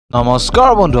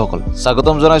নমস্কাৰ বন্ধুসকল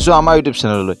স্বাগতম জনাইছো আমাৰ ইউটিউব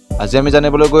চেনেললৈ আজি আমি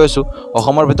জানিবলৈ গৈ আছো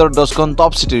অসমৰ ভিতৰত 10খন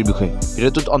টপ সিটিৰ বিষয়ে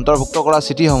ভিডিঅ'টোত অন্তৰ্ভুক্ত কৰা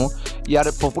সিটিসমূহ ইয়াৰ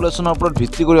পপুলেশ্যনৰ ওপৰত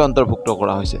ভিত্তি কৰি অন্তৰ্ভুক্ত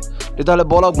কৰা হৈছে তেতিয়াহলে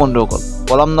বলক বন্ধুসকল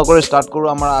পলম নকৰি ষ্টাৰ্ট কৰো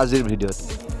আমাৰ আজিৰ ভিডিঅ'টো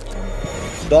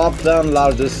Top 10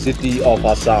 largest city of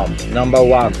Assam. Number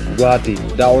 1, Guwahati,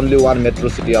 the only one metro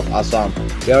city of Assam.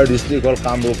 Their district called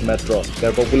Kamrup Metro.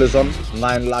 Their population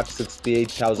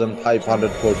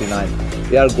 9,68,549.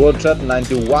 Their growth rate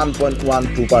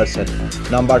 91.12%.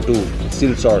 Number 2,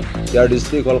 Silchar. Their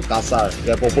district called Kasar.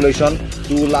 Their population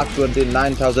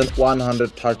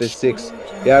 2,29,136.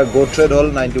 Their growth rate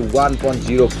hold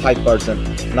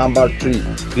 91.05%. Number 3,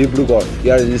 Dibrugarh.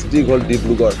 Their district called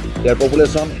Dibrugarh. Their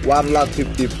population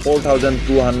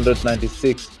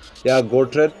 1,54,296. Their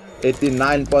growth rate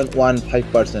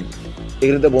 89.15%.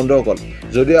 এইখিনিতে বন্ধুসকল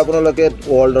যদি আপোনালোকে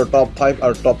ওয়াৰ্ল্ডৰ top 5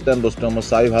 আৰু top 10 বস্তুসমূহ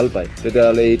চাই ভাল পায়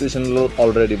তেতিয়াহলে এইটো চেনেলত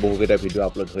অলৰেডি বহুকেইটা ভিডিঅ'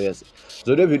 আপলোড হৈ আছে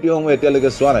যদি ভিডিঅ'সমূহ এতিয়ালৈকে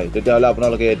চোৱা নাই তেতিয়াহলে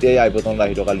আপোনালোকে এতিয়াই আই বটন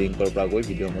আহি থকা লিংকৰ পৰা গৈ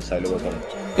ভিডিঅ'সমূহ চাই ল'ব পাৰে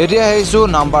এতিয়া আহিছো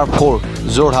নাম্বাৰ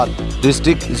 4 যোৰহাট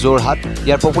ডিস্ট্ৰিক্ট যোৰহাট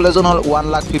ইয়াৰ পপুলেশ্যন হল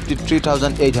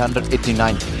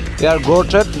 1,53,889 ইয়াৰ গ্ৰোথ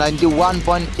ৰেট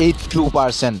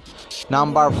 91.82%.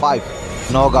 নাম্বাৰ 5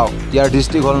 নগাঁও ইয়াৰ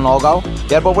ডিস্ট্ৰিক্ট হল নগাঁও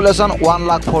ইয়াৰ পপুলেশ্যন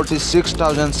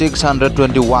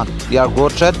 1,46,621 ইয়াৰ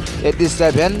গ্ৰোথ ৰেট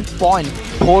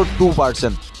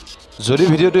 87.42%. যদি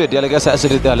ভিডিঅ'টো এতিয়ালৈকে চাইছে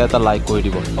তেতিয়াহলে এটা লাইক কৰি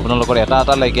দিব আপোনালোকৰ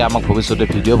এটা লাইকে আমাক ভৱিষ্যতে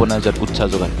ভিডিঅ' বনাই যোৱাত উৎসাহ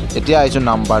যোগায় এতিয়া আহিছো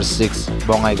নাম্বাৰ 6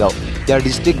 বঙাইগাঁও ইয়াৰ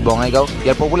ডিস্ট্ৰিক্ট বঙাইগাঁও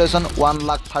ইয়াৰ পপুলেশ্যন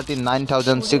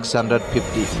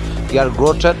 1,39,650 ইয়াৰ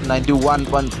গ্ৰোথ ৰেট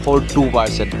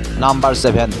 91.42%. নাম্বাৰ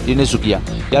 7 তিনিচুকীয়া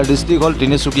ইয়াৰ ডিস্ট্ৰিক্ট হল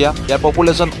তিনিচুকীয়া ইয়াৰ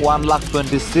পপুলেশ্যন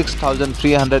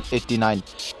 1,26,389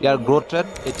 ইয়াৰ গ্ৰোথ ৰেট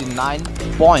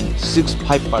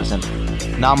 89.65%.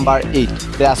 নাম্বাৰ 8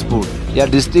 তেজপুৰ ইয়াৰ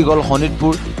ডিস্ট্ৰিক্ট হল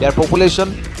শোণিতপুৰ ইয়াৰ পপুলেশ্যন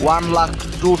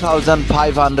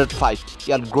 1,02,505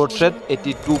 ইয়াৰ গ্ৰোথ ৰেট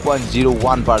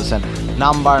 82.01%.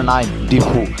 নাম্বাৰ 9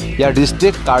 ডিফু ইয়াৰ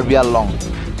ডিস্ট্ৰিক্ট কাৰ্বি আংলং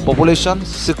পপুলেশ্যন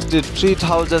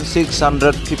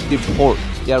 63,654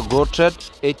 ইয়াৰ গ্ৰোথ ৰেট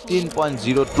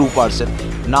 18.02%.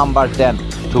 নাম্বাৰ 10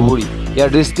 ধুবুৰী ইয়াৰ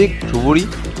ডিস্ট্ৰিক্ট ধুবুৰী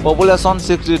পপুলেশ্যন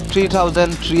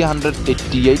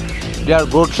 63,388 ইয়াৰ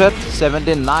গ্ৰোথ ৰেট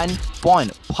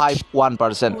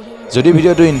 79.51%. যদি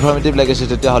ভিডিঅ'টো ইনফৰ্মেটিভ লাগিছে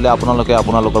তেতিয়াহলে আপোনালোকে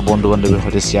আপোনালোকৰ বন্ধু-বান্ধৱীৰ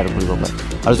সৈতে শ্বেয়াৰ কৰিব পাৰে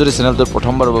আৰু যদি চেনেলটো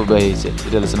প্ৰথমবাৰৰ বাবে আহিছে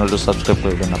তেতিয়াহলে চেনেলটো সাবস্ক্ৰাইব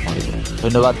কৰিব নাপাহৰিব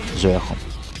ধন্যবাদ জয় অসম